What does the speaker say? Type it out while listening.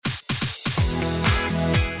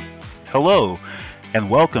Hello, and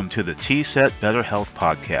welcome to the TSET Better Health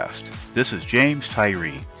Podcast. This is James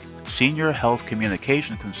Tyree, Senior Health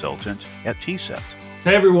Communication Consultant at TSET.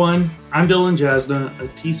 Hey everyone, I'm Dylan Jasna, a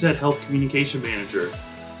TSET Health Communication Manager.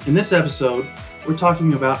 In this episode, we're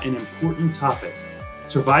talking about an important topic,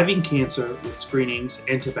 surviving cancer with screenings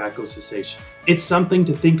and tobacco cessation. It's something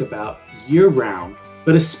to think about year-round,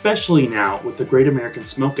 but especially now with the Great American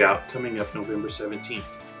Smokeout coming up November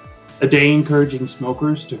 17th. A day encouraging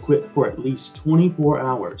smokers to quit for at least 24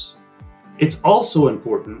 hours. It's also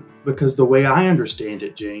important because the way I understand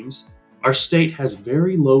it, James, our state has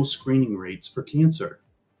very low screening rates for cancer.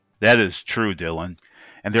 That is true, Dylan.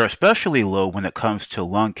 And they're especially low when it comes to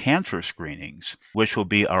lung cancer screenings, which will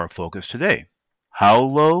be our focus today. How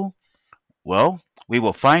low? Well, we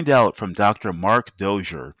will find out from Dr. Mark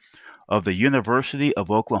Dozier of the University of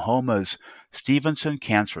Oklahoma's Stevenson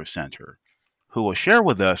Cancer Center, who will share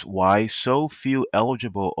with us why so few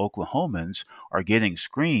eligible Oklahomans are getting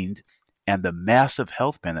screened and the massive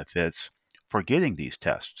health benefits for getting these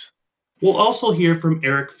tests. We'll also hear from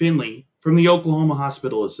Eric Finley from the Oklahoma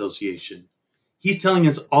Hospital Association. He's telling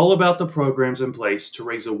us all about the programs in place to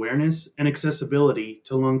raise awareness and accessibility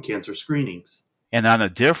to lung cancer screenings. And on a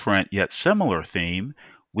different yet similar theme,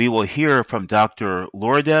 we will hear from Dr.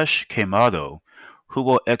 Lourdes Queimado, who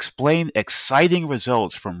will explain exciting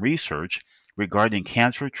results from research regarding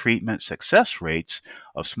cancer treatment success rates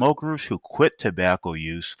of smokers who quit tobacco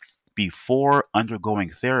use before undergoing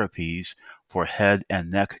therapies for head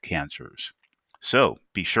and neck cancers. So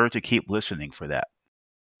be sure to keep listening for that.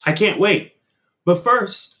 I can't wait. But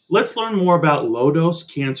first, let's learn more about low-dose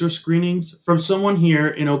cancer screenings from someone here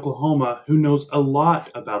in Oklahoma who knows a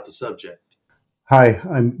lot about the subject. Hi,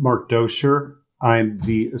 I'm Mark Dozier. I'm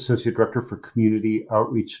the Associate Director for Community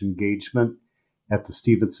Outreach Engagement at the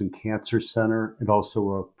Stevenson Cancer Center and also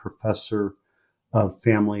a professor of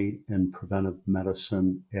family and preventive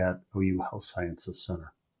medicine at OU Health Sciences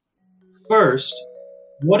Center. First,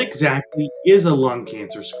 what exactly is a lung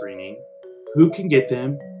cancer screening? Who can get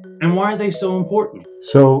them? And why are they so important?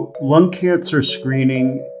 So, lung cancer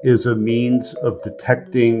screening is a means of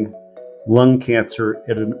detecting lung cancer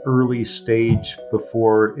at an early stage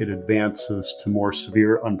before it advances to more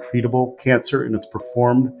severe untreatable cancer, and it's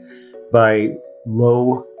performed by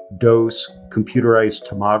low-dose computerized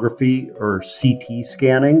tomography or CT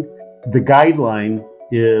scanning. The guideline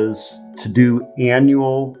is to do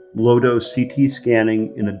annual low-dose CT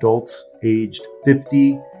scanning in adults aged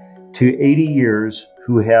 50 to 80 years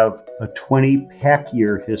who have a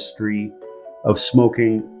 20-pack-year history of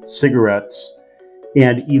smoking cigarettes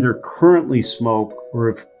and either currently smoke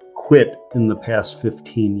or have quit in the past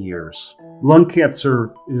 15 years. Lung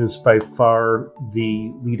cancer is by far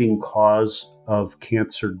the leading cause of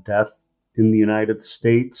cancer death in the United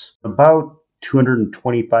States. About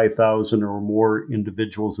 225,000 or more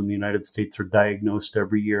individuals in the United States are diagnosed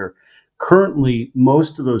every year. Currently,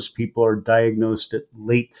 most of those people are diagnosed at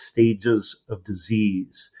late stages of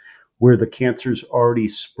disease, where the cancer's already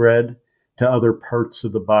spread to other parts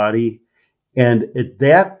of the body. And at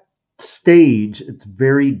that stage, it's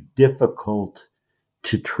very difficult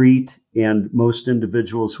to treat, and most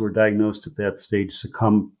individuals who are diagnosed at that stage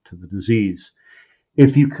succumb to the disease.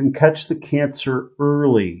 If you can catch the cancer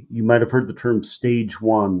early, you might have heard the term stage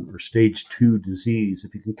 1 or stage 2 disease.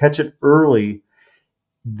 If you can catch it early,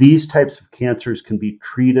 these types of cancers can be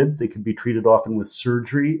treated. They can be treated often with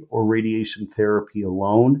surgery or radiation therapy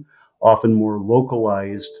alone, often more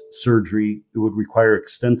localized surgery. It would require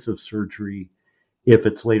extensive surgery if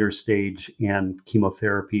it's later stage and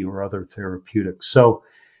chemotherapy or other therapeutics. So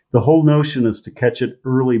the whole notion is to catch it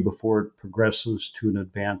early before it progresses to an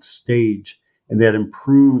advanced stage, and that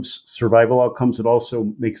improves survival outcomes. It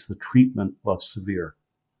also makes the treatment less severe.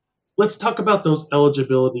 Let's talk about those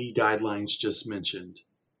eligibility guidelines just mentioned.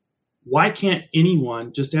 Why can't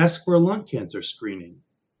anyone just ask for a lung cancer screening?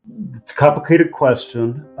 It's a complicated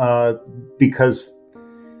question because,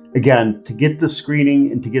 again, to get the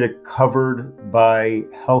screening and to get it covered by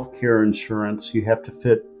healthcare insurance, you have to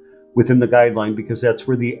fit within the guideline because that's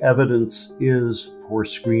where the evidence is for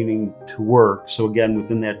screening to work. So again,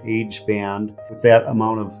 within that age band, with that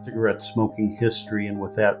amount of cigarette smoking history and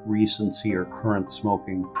with that recency or current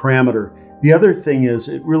smoking parameter. The other thing is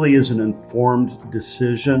it really is an informed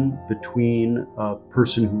decision between a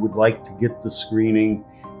person who would like to get the screening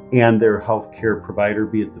and their healthcare provider,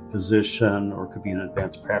 be it the physician or it could be an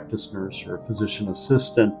advanced practice nurse or a physician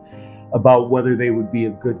assistant, about whether they would be a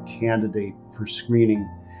good candidate for screening.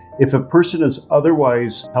 If a person is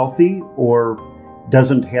otherwise healthy or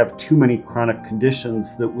doesn't have too many chronic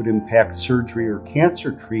conditions that would impact surgery or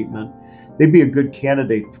cancer treatment, they'd be a good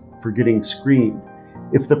candidate for getting screened.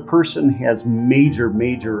 If the person has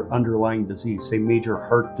major underlying disease, say major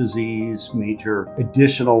heart disease, major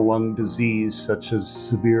additional lung disease, such as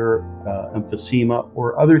severe emphysema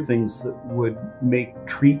or other things that would make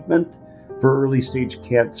treatment for early stage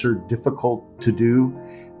cancer difficult to do,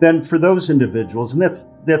 then for those individuals, and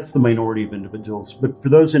that's the minority of individuals, but for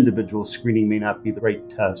those individuals, screening may not be the right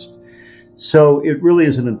test. So it really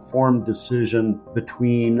is an informed decision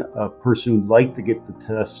between a person who'd like to get the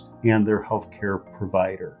test and their healthcare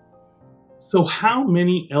provider. So how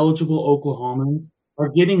many eligible Oklahomans are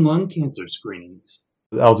getting lung cancer screenings?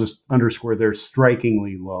 I'll just underscore they're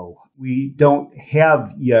strikingly low. We don't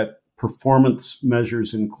have yet performance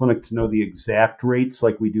measures in clinic to know the exact rates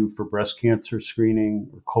like we do for breast cancer screening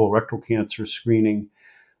or colorectal cancer screening.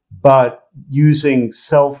 But using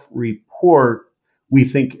self-report, we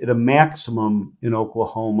think at a maximum in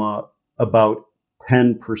Oklahoma, about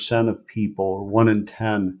 10% of people, or 1 in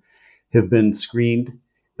 10, have been screened.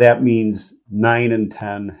 That means 9 in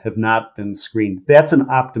 10 have not been screened. That's an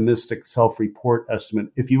optimistic self-report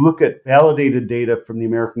estimate. If you look at validated data from the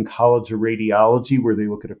American College of Radiology, where they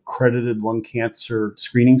look at accredited lung cancer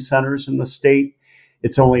screening centers in the state,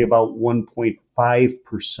 it's only about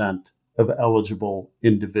 1.5% of eligible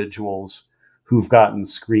individuals who've gotten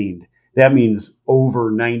screened. That means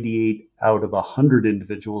over 98 out of 100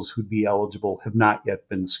 individuals who'd be eligible have not yet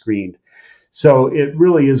been screened. So it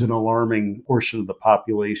really is an alarming portion of the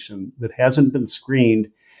population that hasn't been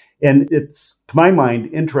screened. And it's, to my mind,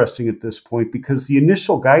 interesting at this point because the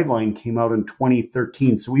initial guideline came out in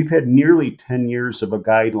 2013. So we've had nearly 10 years of a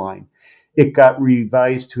guideline. It got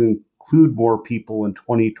revised to include more people in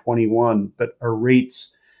 2021, but our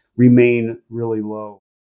rates remain really low.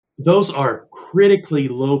 Those are critically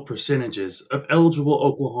low percentages of eligible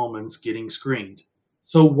Oklahomans getting screened.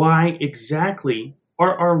 So why exactly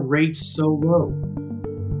are our rates so low?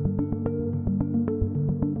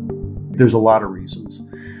 There's a lot of reasons.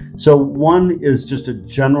 So one is just a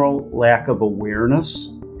general lack of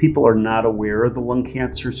awareness. People are not aware of the lung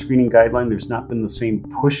cancer screening guideline. There's not been the same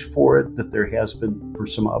push for it that there has been for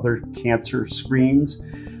some other cancer screens.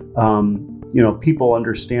 People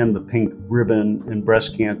understand the pink ribbon and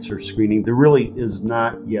breast cancer screening. There really is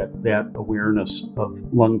not yet that awareness of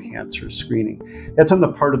lung cancer screening. That's on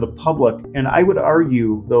the part of the public. And I would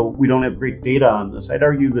argue, though we don't have great data on this, I'd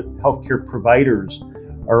argue that healthcare providers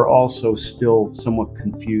are also still somewhat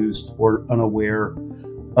confused or unaware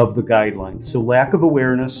of the guidelines. So lack of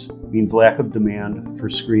awareness means lack of demand for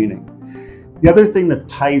screening. The other thing that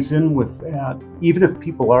ties in with that, even if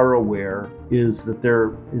people are aware, is that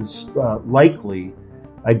there is likely,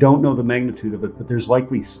 I don't know the magnitude of it, but there's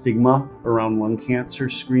likely stigma around lung cancer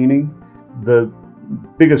screening. The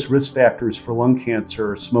biggest risk factors for lung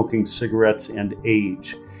cancer are smoking cigarettes and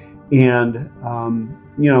age. And,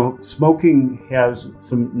 smoking has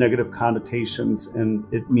some negative connotations, and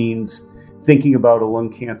it means thinking about a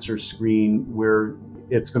lung cancer screen where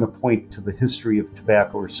it's going to point to the history of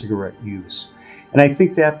tobacco or cigarette use. And I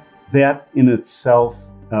think that in itself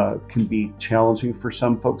can be challenging for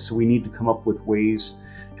some folks. So we need to come up with ways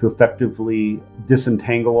to effectively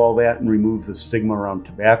disentangle all that and remove the stigma around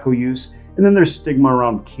tobacco use. And then there's stigma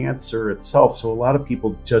around cancer itself. So a lot of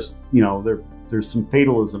people just, there's some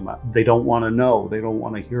fatalism. They don't want to know. They don't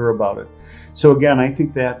want to hear about it. So again, I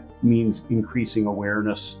think that means increasing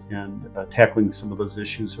awareness and tackling some of those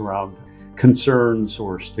issues around concerns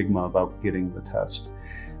or stigma about getting the test.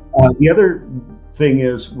 The other thing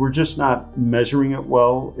is we're just not measuring it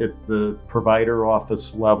well at the provider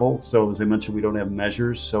office level. So as I mentioned, we don't have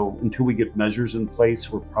measures. So until we get measures in place,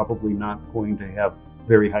 we're probably not going to have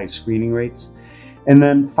very high screening rates. And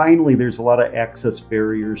then finally, there's a lot of access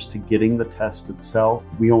barriers to getting the test itself.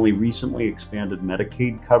 We only recently expanded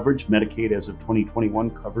Medicaid coverage. Medicaid, as of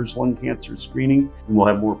 2021, covers lung cancer screening, and we'll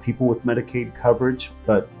have more people with Medicaid coverage.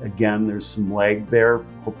 But again, there's some lag there.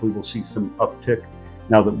 Hopefully we'll see some uptick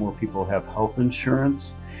now that more people have health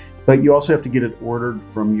insurance. But you also have to get it ordered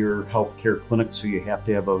from your healthcare clinic, so you have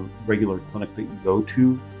to have a regular clinic that you go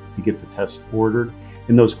to get the test ordered.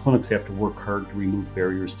 And those clinics have to work hard to remove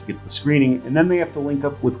barriers to get the screening. And then they have to link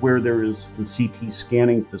up with where there is the CT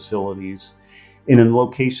scanning facilities. And in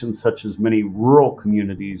locations such as many rural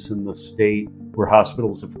communities in the state where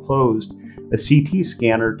hospitals have closed, a CT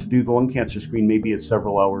scanner to do the lung cancer screen may be a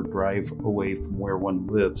several-hour drive away from where one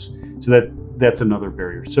lives. So that's another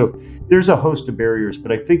barrier. So there's a host of barriers,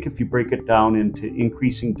 but I think if you break it down into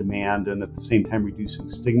increasing demand and at the same time reducing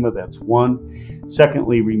stigma, that's one.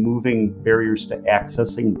 Secondly, removing barriers to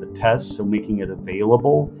accessing the test, so making it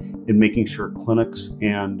available and making sure clinics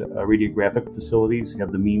and radiographic facilities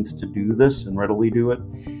have the means to do this and readily do it.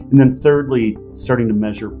 And then thirdly, starting to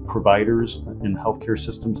measure providers and healthcare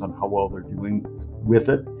systems on how well they're doing with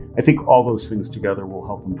it. I think all those things together will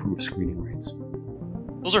help improve screening rates.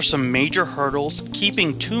 Those are some major hurdles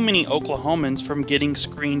keeping too many Oklahomans from getting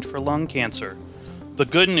screened for lung cancer. The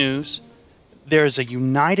good news, there is a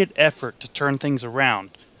united effort to turn things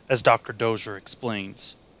around, as Dr. Dozier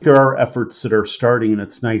explains. There are efforts that are starting, and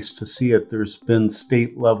it's nice to see it. There's been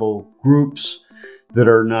state-level groups that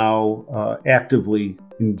are now actively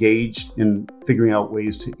engaged in figuring out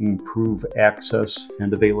ways to improve access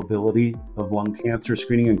and availability of lung cancer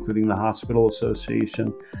screening, including the Hospital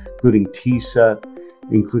Association, including TSET,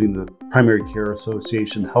 including the Primary Care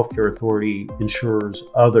Association, Healthcare Authority, insurers,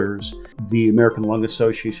 others. The American Lung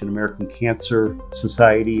Association, American Cancer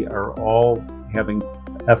Society are all having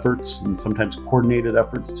efforts and sometimes coordinated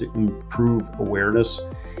efforts to improve awareness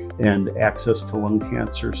and access to lung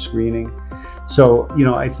cancer screening. So,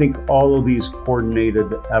 I think all of these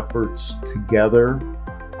coordinated efforts together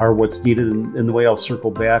are what's needed. And the way I'll circle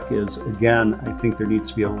back is, again, I think there needs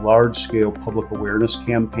to be a large-scale public awareness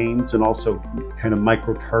campaigns and also kind of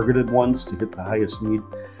micro-targeted ones to hit the highest need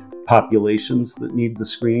populations that need the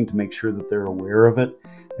screening to make sure that they're aware of it.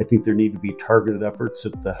 I think there need to be targeted efforts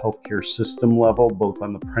at the healthcare system level, both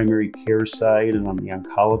on the primary care side and on the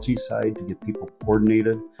oncology side, to get people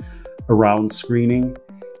coordinated around screening.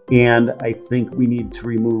 And I think we need to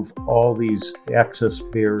remove all these access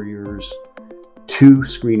barriers to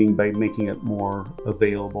screening by making it more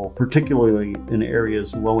available, particularly in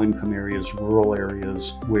areas, low-income areas, rural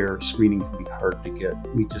areas where screening can be hard to get.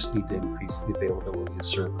 We just need to increase the availability of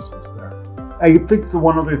services there. I think the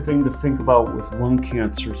one other thing to think about with lung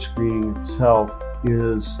cancer screening itself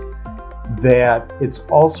is that it's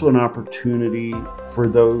also an opportunity for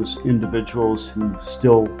those individuals who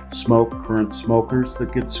still smoke, current smokers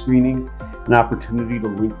that get screening, an opportunity to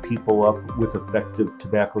link people up with effective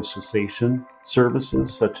tobacco cessation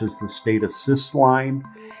services, such as the State Assist line,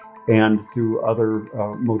 and through other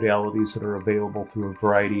modalities that are available through a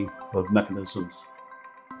variety of mechanisms.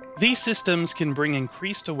 These systems can bring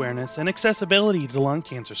increased awareness and accessibility to lung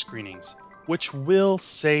cancer screenings, which will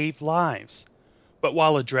save lives. But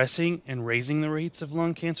while addressing and raising the rates of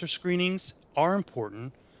lung cancer screenings are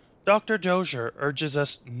important, Dr. Dozier urges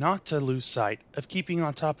us not to lose sight of keeping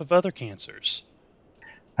on top of other cancers.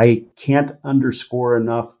 I can't underscore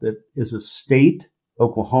enough that as a state,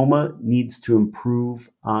 Oklahoma needs to improve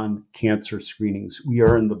on cancer screenings. We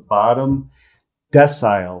are in the bottom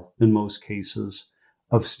decile, in most cases,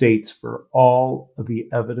 of states for all of the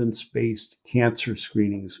evidence-based cancer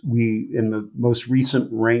screenings. We, in the most recent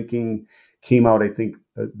ranking, came out, I think,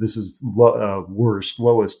 this is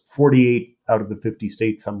lowest, 48 out of the 50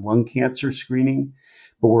 states on lung cancer screening.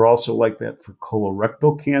 But we're also like that for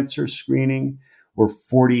colorectal cancer screening. We're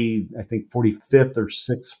 45th or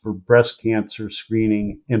 6th for breast cancer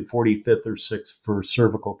screening and 45th or 6th for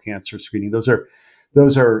cervical cancer screening. Those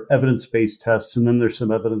are evidence-based tests. And then there's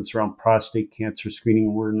some evidence around prostate cancer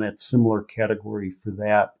screening. We're in that similar category for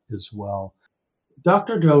that as well.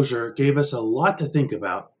 Dr. Dozier gave us a lot to think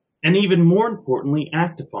about, and even more importantly,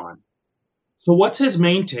 act upon. So what's his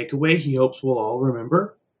main takeaway he hopes we'll all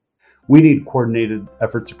remember? We need coordinated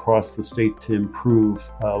efforts across the state to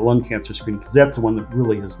improve lung cancer screening, because that's the one that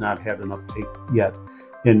really has not had an uptake yet.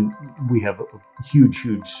 And we have a huge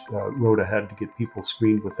road ahead to get people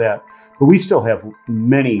screened with that. But we still have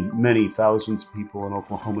many, many thousands of people in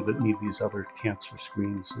Oklahoma that need these other cancer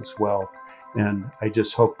screens as well. And I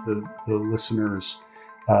just hope the listeners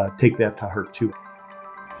take that to heart too.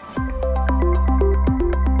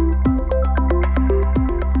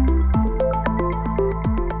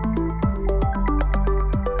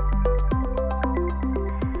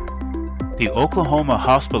 The Oklahoma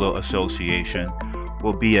Hospital Association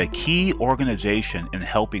will be a key organization in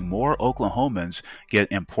helping more Oklahomans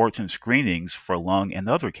get important screenings for lung and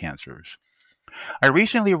other cancers. I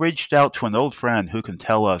recently reached out to an old friend who can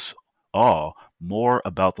tell us all more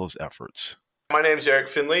about those efforts. My name is Eric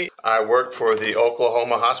Finley. I work for the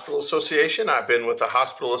Oklahoma Hospital Association. I've been with the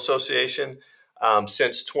Hospital Association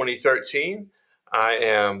since 2013. I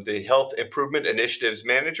am the Health Improvement Initiatives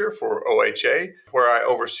Manager for OHA, where I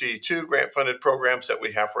oversee 2 grant-funded programs that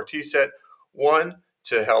we have for TSET. One,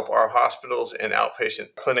 to help our hospitals and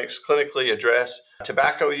outpatient clinics clinically address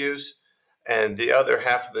tobacco use, and the other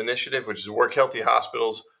half of the initiative, which is Work Healthy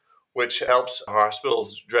Hospitals, which helps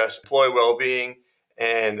hospitals address employee well-being,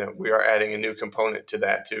 and we are adding a new component to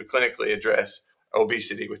that to clinically address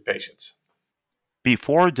obesity with patients.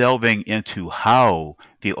 Before delving into how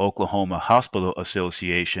the Oklahoma Hospital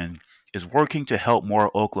Association is working to help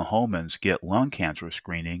more Oklahomans get lung cancer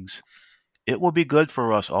screenings, it will be good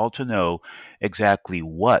for us all to know exactly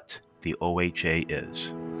what the OHA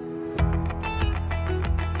is.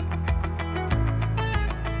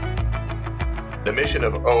 The mission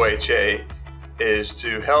of OHA is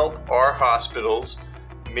to help our hospitals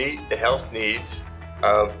meet the health needs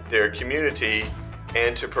of their community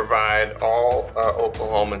and to provide all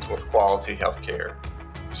Oklahomans with quality health care.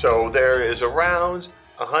 So there is around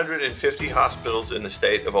 150 hospitals in the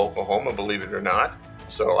state of Oklahoma, believe it or not.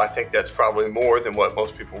 So I think that's probably more than what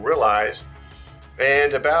most people realize.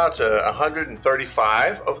 And about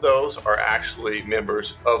 135 of those are actually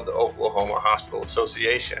members of the Oklahoma Hospital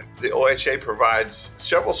Association. The OHA provides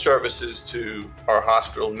several services to our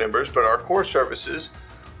hospital members, but our core services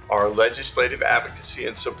are legislative advocacy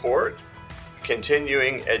and support,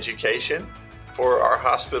 continuing education for our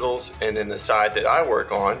hospitals, and then the side that I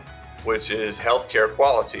work on, which is healthcare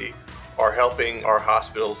quality, are helping our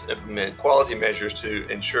hospitals implement quality measures to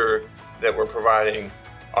ensure that we're providing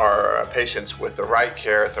our patients with the right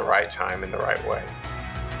care at the right time in the right way.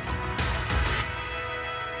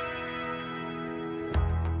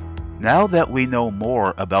 Now that we know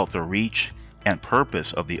more about the reach and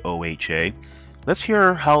purpose of the OHA, let's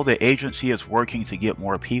hear how the agency is working to get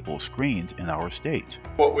more people screened in our state.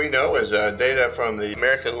 What we know is data from the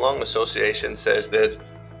American Lung Association says that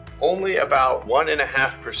only about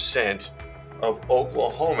 1.5% of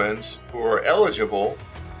Oklahomans who are eligible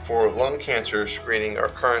for lung cancer screening are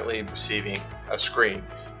currently receiving a screen.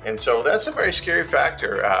 And so that's a very scary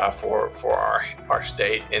factor for our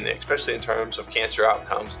state, and especially in terms of cancer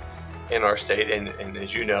outcomes in our state. And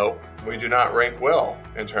as you know, we do not rank well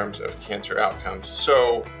in terms of cancer outcomes.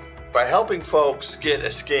 So by helping folks get a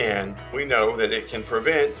scan, we know that it can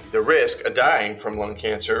prevent the risk of dying from lung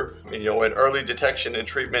cancer. And early detection and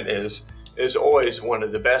treatment is always one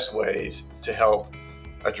of the best ways to help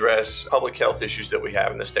address public health issues that we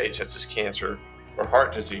have in the state, such as cancer or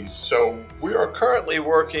heart disease. So we are currently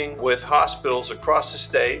working with hospitals across the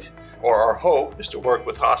state, or our hope is to work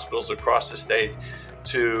with hospitals across the state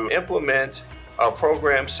to implement a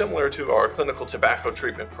program similar to our clinical tobacco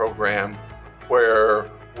treatment program, where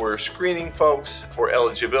we're screening folks for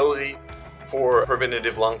eligibility for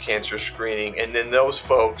preventative lung cancer screening. And then those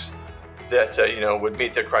folks that would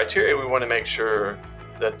meet the criteria, we want to make sure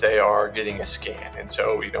that they are getting a scan. And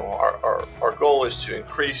so, our goal is to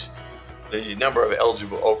increase the number of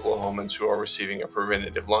eligible Oklahomans who are receiving a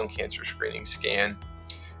preventative lung cancer screening scan.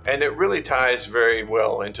 And it really ties very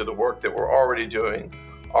well into the work that we're already doing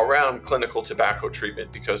around clinical tobacco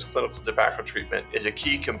treatment, because clinical tobacco treatment is a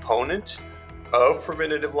key component of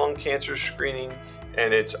preventative lung cancer screening,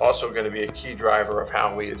 and it's also going to be a key driver of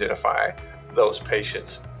how we identify those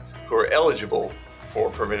patients who are eligible for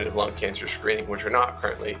preventative lung cancer screening, which are not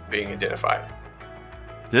currently being identified.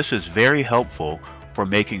 This is very helpful for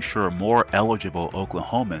making sure more eligible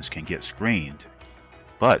Oklahomans can get screened.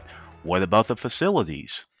 But what about the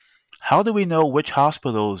facilities? How do we know which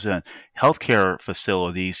hospitals and healthcare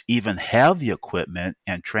facilities even have the equipment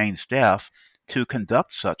and trained staff to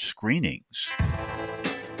conduct such screenings?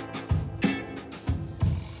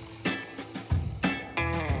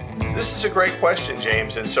 This is a great question,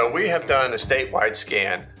 James. And so we have done a statewide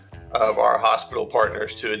scan of our hospital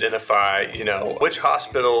partners to identify, which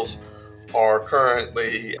hospitals are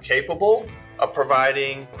currently capable of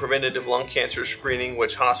providing preventative lung cancer screening,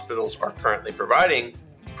 which hospitals are currently providing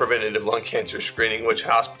preventative lung cancer screening, which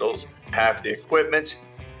hospitals have the equipment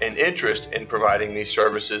and interest in providing these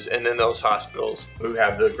services, and then those hospitals who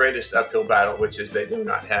have the greatest uphill battle, which is they do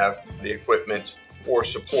not have the equipment or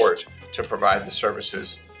support to provide the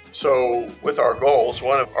services. So with our goals,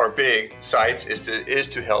 one of our big sites is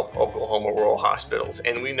to help Oklahoma rural hospitals.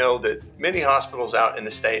 And we know that many hospitals out in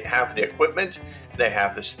the state have the equipment, they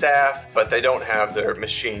have the staff, but they don't have their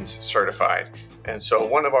machines certified. And so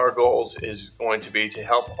one of our goals is going to be to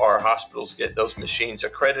help our hospitals get those machines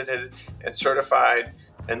accredited and certified.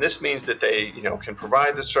 And this means that they, can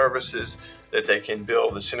provide the services, that they can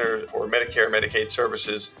bill the Center for Medicare and Medicaid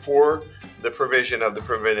Services for the provision of the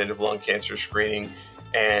preventative lung cancer screening.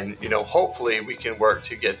 And, hopefully we can work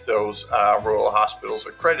to get those rural hospitals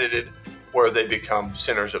accredited where they become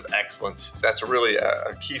centers of excellence. That's really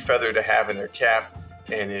a key feather to have in their cap,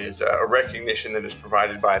 and is a recognition that is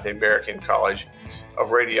provided by the American College of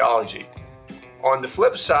Radiology. On the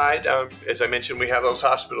flip side, as I mentioned, we have those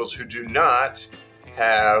hospitals who do not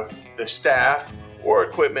have the staff or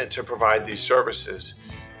equipment to provide these services.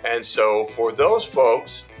 And so for those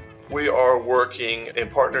folks, we are working in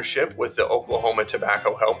partnership with the Oklahoma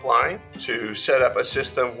Tobacco Helpline to set up a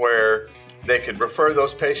system where they could refer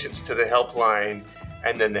those patients to the helpline,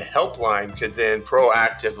 and then the helpline could then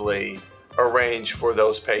proactively arrange for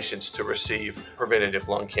those patients to receive preventative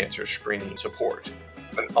lung cancer screening support.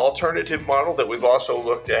 An alternative model that we've also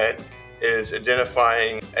looked at is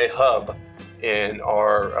identifying a hub in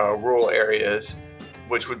our rural areas,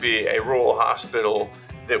 which would be a rural hospital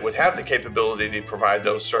that would have the capability to provide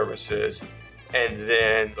those services, and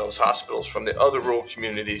then those hospitals from the other rural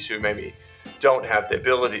communities who maybe don't have the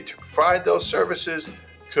ability to provide those services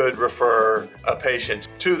could refer a patient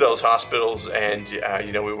to those hospitals, and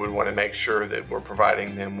we would want to make sure that we're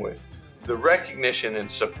providing them with the recognition and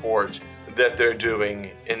support that they're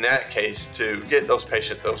doing in that case to get those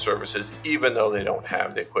patients those services, even though they don't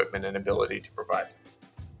have the equipment and ability to provide them.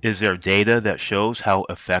 Is there data that shows how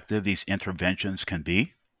effective these interventions can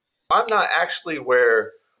be? I'm not actually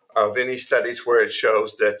aware of any studies where it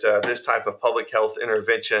shows that this type of public health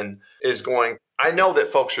intervention is going. I know that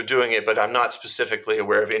folks are doing it, but I'm not specifically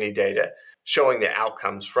aware of any data showing the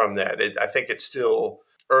outcomes from that. I think it's still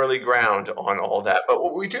early ground on all that. But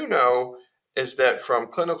what we do know is that from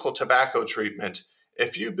clinical tobacco treatment,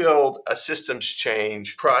 if you build a systems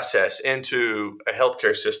change process into a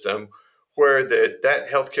healthcare system where that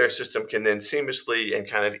healthcare system can then seamlessly and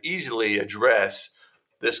kind of easily address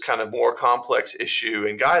this kind of more complex issue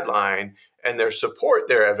and guideline, and there's support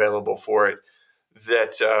there available for it,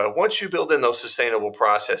 that once you build in those sustainable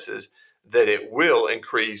processes, that it will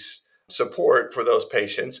increase support for those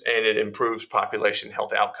patients and it improves population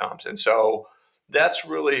health outcomes. And so that's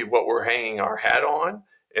really what we're hanging our hat on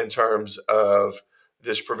in terms of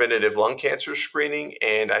this preventative lung cancer screening.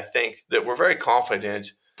 And I think that we're very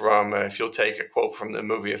confident from, if you'll take a quote from the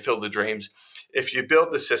movie A Field of Dreams, if you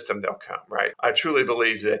build the system, they'll come, right? I truly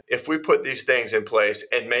believe that if we put these things in place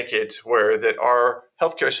and make it where that our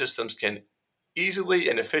healthcare systems can easily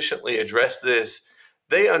and efficiently address this,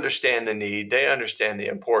 they understand the need, they understand the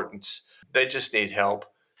importance, they just need help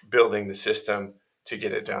building the system to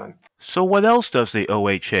get it done. So what else does the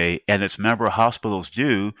OHA and its member hospitals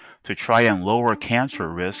do to try and lower cancer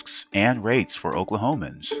risks and rates for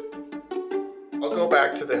Oklahomans? I'll go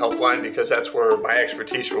back to the helpline because that's where my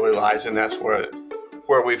expertise really lies, and that's where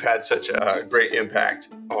we've had such a great impact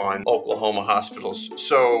on Oklahoma hospitals.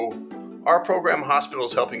 So our program,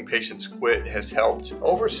 Hospitals Helping Patients Quit, has helped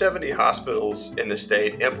over 70 hospitals in the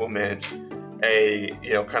state implement a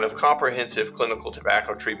kind of comprehensive clinical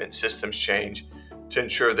tobacco treatment systems change to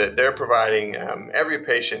ensure that they're providing every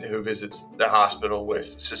patient who visits the hospital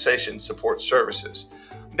with cessation support services.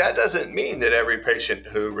 That doesn't mean that every patient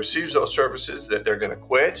who receives those services that they're going to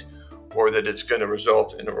quit or that it's going to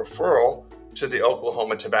result in a referral to the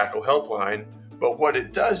Oklahoma Tobacco Helpline. But what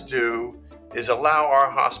it does do is allow our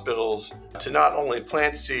hospitals to not only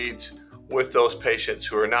plant seeds with those patients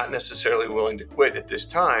who are not necessarily willing to quit at this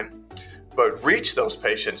time, but reach those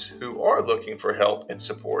patients who are looking for help and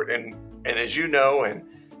support. And as you know, and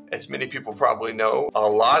as many people probably know, a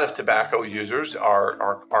lot of tobacco users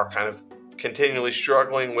are kind of continually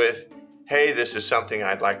struggling with, hey, this is something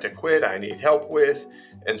I'd like to quit, I need help with.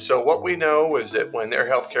 And so what we know is that when their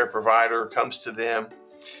healthcare provider comes to them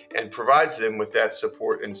and provides them with that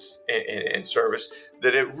support and service,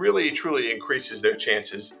 that it really truly increases their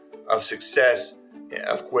chances of success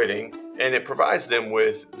of quitting, and it provides them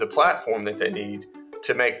with the platform that they need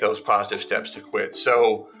to make those positive steps to quit.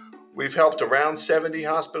 So we've helped around 70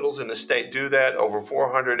 hospitals in the state do that, over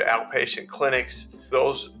 400 outpatient clinics.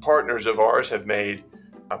 Those partners of ours have made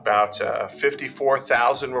about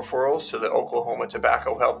 54,000 referrals to the Oklahoma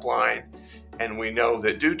Tobacco Helpline. And we know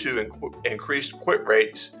that due to increased quit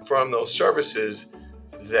rates from those services,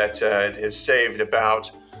 that it has saved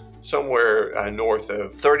about somewhere north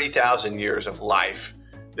of 30,000 years of life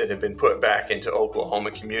that have been put back into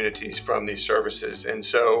Oklahoma communities from these services. And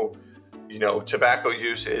so, tobacco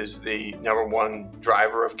use is the number one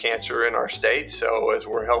driver of cancer in our state. So as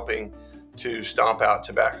we're helping to stomp out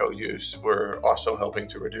tobacco use, we're also helping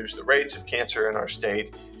to reduce the rates of cancer in our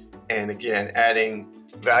state. And again, adding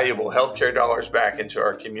valuable healthcare dollars back into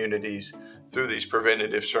our communities through these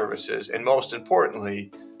preventative services, and most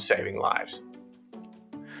importantly, saving lives.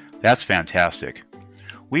 That's fantastic.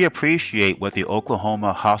 We appreciate what the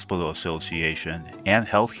Oklahoma Hospital Association and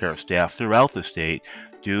healthcare staff throughout the state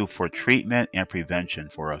do for treatment and prevention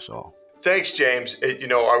for us all. Thanks, James.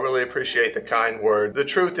 I really appreciate the kind word. The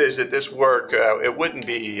truth is that this work, it wouldn't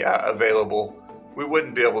be available. We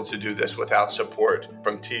wouldn't be able to do this without support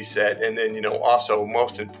from TSET. And then, also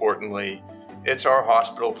most importantly, It's our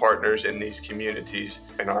hospital partners in these communities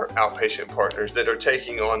and our outpatient partners that are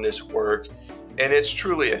taking on this work. And it's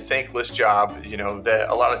truly a thankless job, that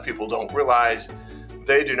a lot of people don't realize.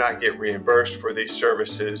 They do not get reimbursed for these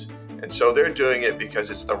services. And so they're doing it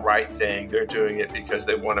because it's the right thing. They're doing it because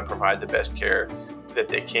they want to provide the best care that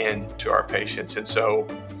they can to our patients. And so,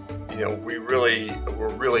 we're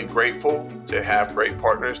really grateful to have great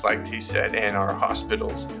partners like TSET and our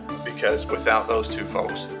hospitals, because without those two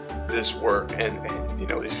folks, this work and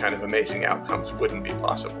these kind of amazing outcomes wouldn't be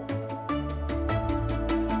possible.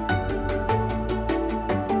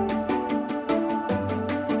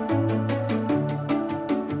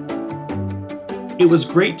 It was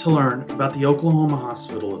great to learn about the Oklahoma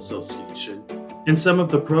Hospital Association and some of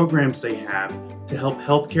the programs they have to help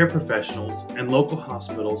healthcare professionals and local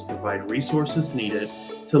hospitals provide resources needed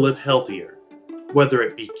to live healthier, whether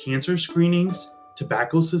it be cancer screenings,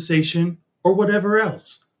 tobacco cessation, or whatever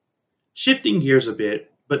else. Shifting gears a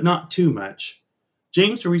bit, but not too much,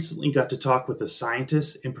 James recently got to talk with a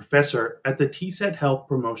scientist and professor at the TSET Health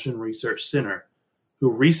Promotion Research Center,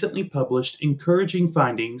 who recently published encouraging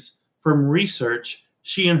findings from research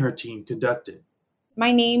she and her team conducted.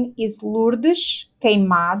 My name is Lourdes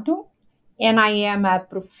Queimado, and I am a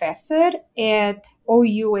professor at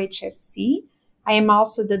OUHSC. I am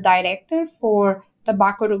also the director for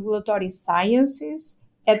Tobacco Regulatory Sciences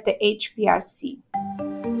at the HPRC.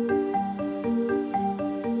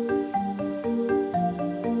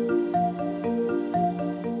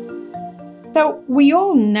 So we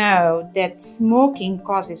all know that smoking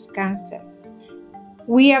causes cancer.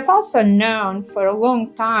 We have also known for a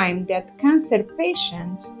long time that cancer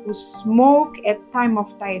patients who smoke at time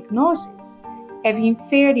of diagnosis have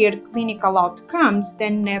inferior clinical outcomes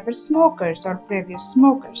than never smokers or previous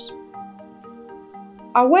smokers.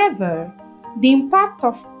 However, the impact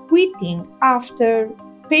of quitting after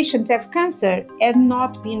patients have cancer had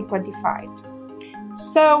not been quantified.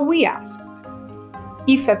 So we asked,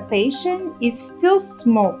 if a patient is still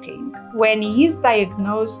smoking when he is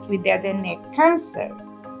diagnosed with head and neck cancer,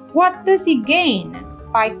 what does he gain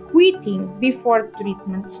by quitting before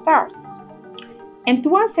treatment starts? And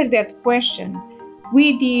to answer that question,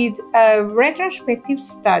 we did a retrospective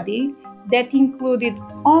study that included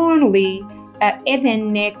only head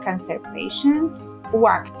and neck cancer patients who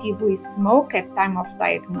actively smoke at time of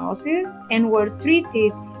diagnosis and were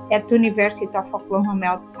treated at the University of Oklahoma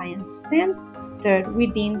Health Science Center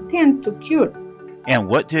with the intent to cure. And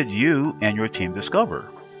what did you and your team discover?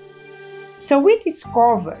 So we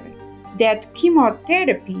discovered that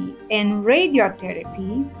chemotherapy and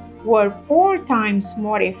radiotherapy were 4 times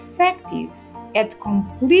more effective at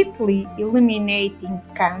completely eliminating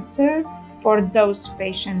cancer for those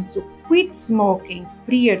patients who quit smoking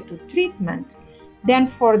prior to treatment than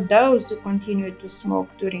for those who continued to smoke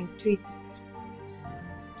during treatment.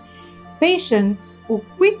 Patients who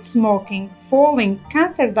quit smoking following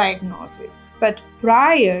cancer diagnosis but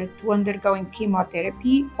prior to undergoing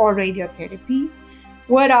chemotherapy or radiotherapy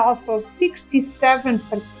were also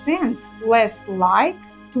 67% less likely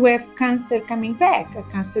to have cancer coming back, a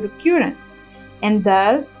cancer recurrence, and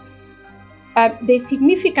thus they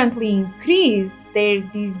significantly increase their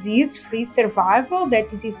disease-free survival,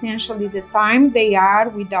 that is essentially the time they are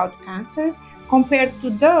without cancer, compared to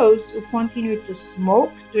those who continue to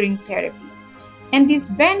smoke during therapy. And this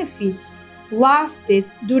benefit lasted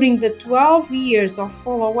during the 12 years of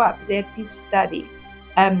follow-up that this study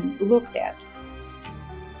looked at.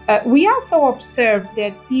 We also observed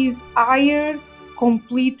that this higher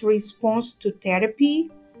complete response to therapy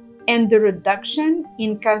and the reduction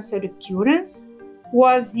in cancer recurrence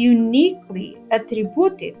was uniquely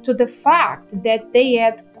attributed to the fact that they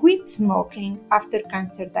had quit smoking after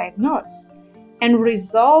cancer diagnosis, and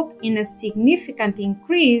result in a significant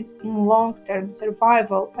increase in long-term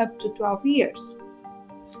survival up to 12 years.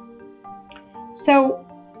 So,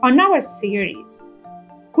 on our series,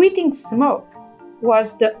 quitting smoke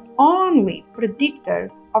was the only predictor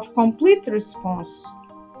of complete response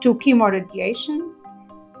to chemoradiation,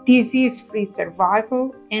 disease-free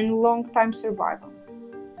survival, and long-term survival.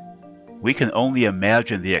 We can only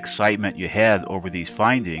imagine the excitement you had over these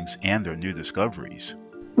findings and their new discoveries.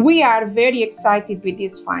 We are very excited with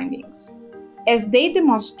these findings, as they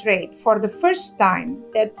demonstrate for the first time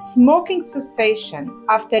that smoking cessation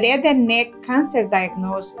after head and neck cancer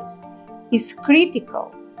diagnosis is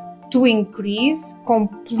critical to increase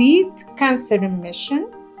complete cancer remission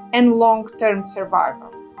and long-term survival.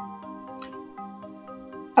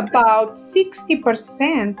 About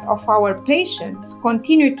 60% of our patients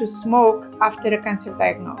continue to smoke after a cancer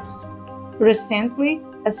diagnosis. Recently,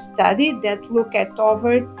 a study that looked at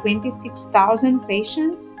over 26,000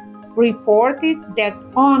 patients reported that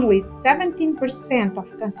only 17%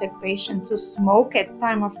 of cancer patients who smoke at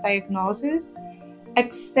time of diagnosis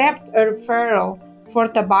accept a referral for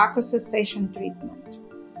tobacco cessation treatment.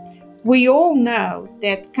 We all know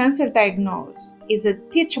that cancer diagnosis is a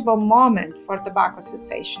teachable moment for tobacco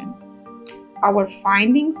cessation. Our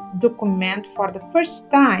findings document for the first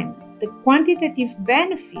time the quantitative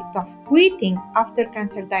benefit of quitting after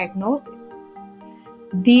cancer diagnosis.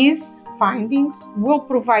 These findings will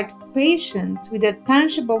provide patients with a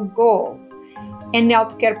tangible goal and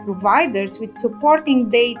healthcare providers with supporting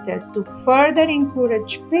data to further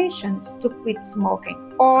encourage patients to quit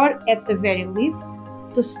smoking, or at the very least,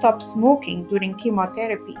 to stop smoking during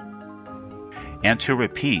chemotherapy. And to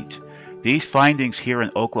repeat, these findings here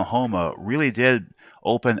in Oklahoma really did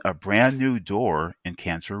open a brand new door in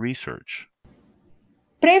cancer research.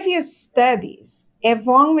 Previous studies have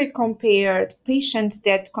only compared patients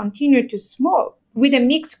that continue to smoke with a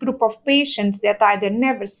mixed group of patients that either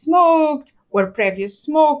never smoked, were previous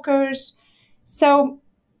smokers. So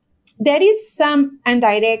there is some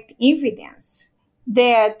indirect evidence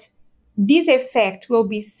that this effect will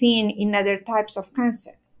be seen in other types of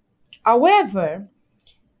cancer. However,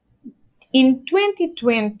 in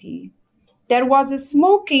 2020, there was a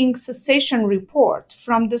smoking cessation report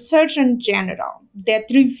from the Surgeon General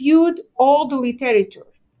that reviewed all the literature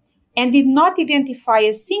and did not identify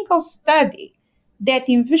a single study that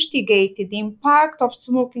investigated the impact of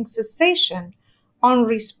smoking cessation on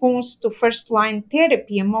response to first-line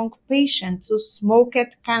therapy among patients who smoke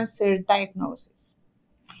at cancer diagnosis.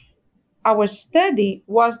 Our study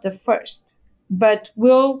was the first, but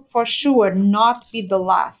will for sure not be the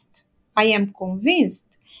last. I am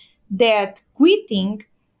convinced that quitting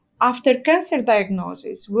after cancer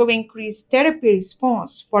diagnosis will increase therapy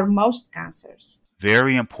response for most cancers.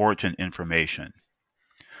 Very important information.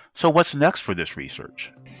 So what's next for this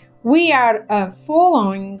research? We are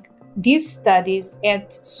following these studies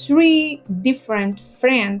at 3 different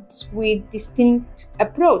fronts with distinct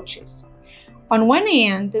approaches. On one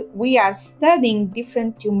hand, we are studying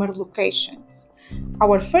different tumor locations.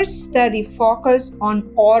 Our first study focused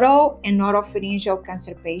on oral and oropharyngeal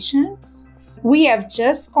cancer patients. We have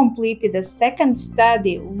just completed a second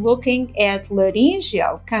study looking at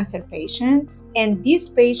laryngeal cancer patients, and these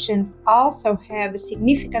patients also have a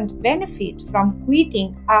significant benefit from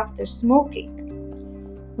quitting after smoking.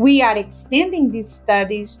 We are extending these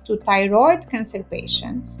studies to thyroid cancer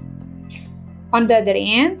patients. On the other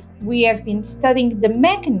hand, we have been studying the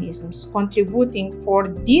mechanisms contributing for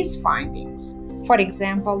these findings. For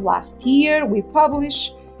example, last year we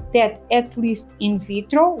published that at least in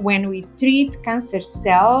vitro, when we treat cancer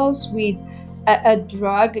cells with a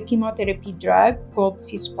chemotherapy drug called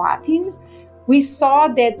cisplatin, we saw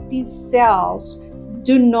that these cells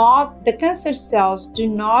the cancer cells do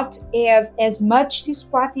not have as much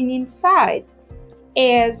cisplatin inside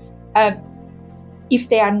as if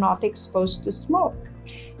they are not exposed to smoke.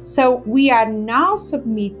 So we are now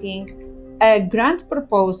submitting a grant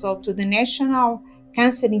proposal to the National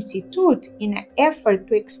Cancer Institute in an effort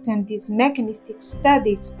to extend these mechanistic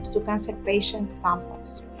studies to cancer patient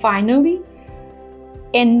samples. Finally,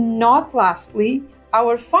 and not lastly,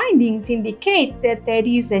 our findings indicate that there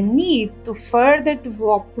is a need to further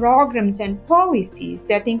develop programs and policies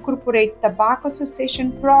that incorporate tobacco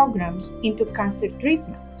cessation programs into cancer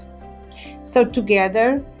treatments. So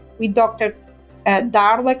together with Dr.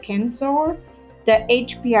 Darla Kenzor, the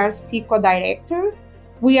HPRC co-director,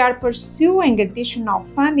 we are pursuing additional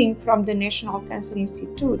funding from the National Cancer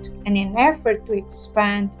Institute in an effort to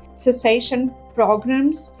expand cessation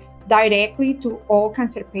programs directly to all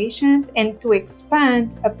cancer patients and to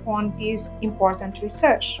expand upon this important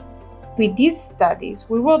research. With these studies,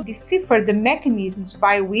 we will decipher the mechanisms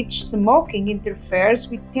by which smoking interferes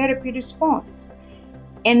with therapy response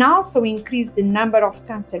and also increase the number of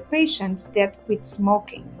cancer patients that quit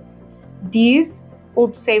smoking. These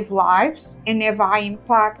would save lives and have a high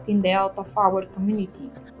impact in the health of our community.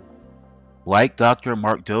 Like Dr.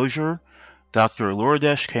 Mark Dozier, Dr.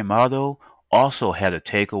 Lourdes Queimado also had a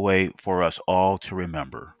takeaway for us all to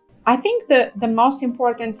remember. I think the most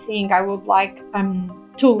important thing I would like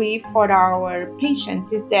to leave for our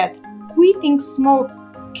patients is that quitting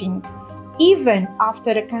smoking, even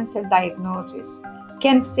after a cancer diagnosis,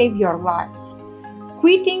 can save your life.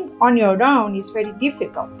 Quitting on your own is very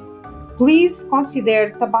difficult. Please consider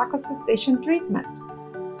tobacco cessation treatment.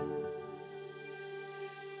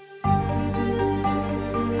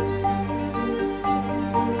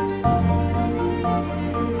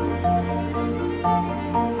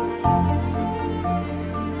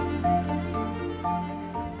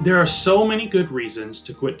 There are so many good reasons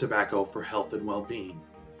to quit tobacco for health and well-being.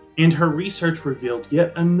 and her research revealed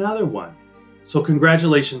yet another one. So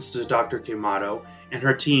congratulations to Dr. Queimado and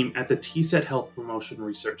her team at the TSET Health Promotion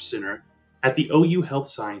Research Center at the OU Health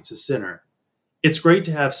Sciences Center. It's great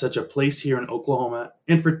to have such a place here in Oklahoma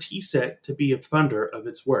and for TSET to be a funder of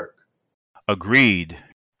its work. Agreed.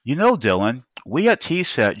 You know, Dylan, we at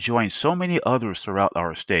TSET join so many others throughout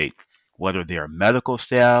our state, whether they are medical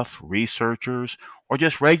staff, researchers, or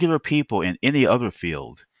just regular people in any other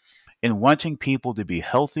field, in wanting people to be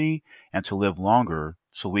healthy and to live longer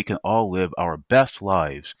so we can all live our best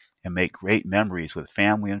lives and make great memories with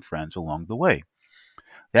family and friends along the way.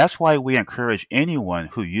 That's why we encourage anyone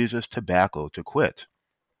who uses tobacco to quit,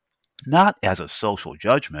 not as a social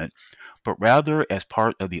judgment, but rather as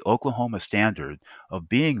part of the Oklahoma standard of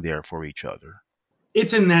being there for each other.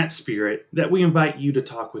 It's in that spirit that we invite you to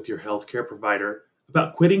talk with your healthcare provider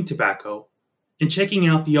about quitting tobacco and checking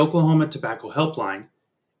out the Oklahoma Tobacco Helpline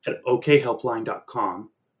at okhelpline.com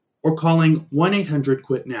or calling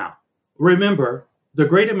 1-800-QUIT-NOW. Remember, the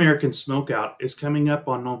Great American Smokeout is coming up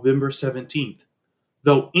on November 17th,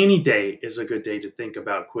 though any day is a good day to think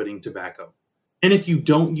about quitting tobacco. And if you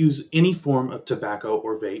don't use any form of tobacco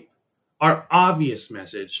or vape, our obvious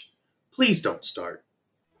message, please don't start.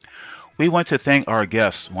 We want to thank our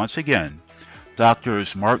guests once again,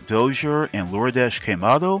 Doctors Mark Dozier and Lourdes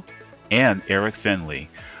Queimado and Eric Finley,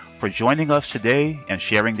 for joining us today and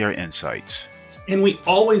sharing their insights. And we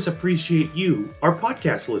always appreciate you, our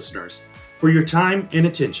podcast listeners, for your time and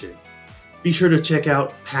attention. Be sure to check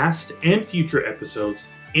out past and future episodes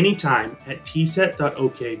anytime at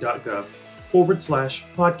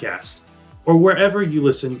tset.ok.gov/podcast or wherever you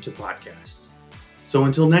listen to podcasts. So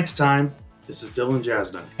until next time, this is Dylan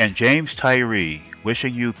Jasna and James Tyree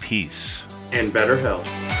wishing you peace and better health.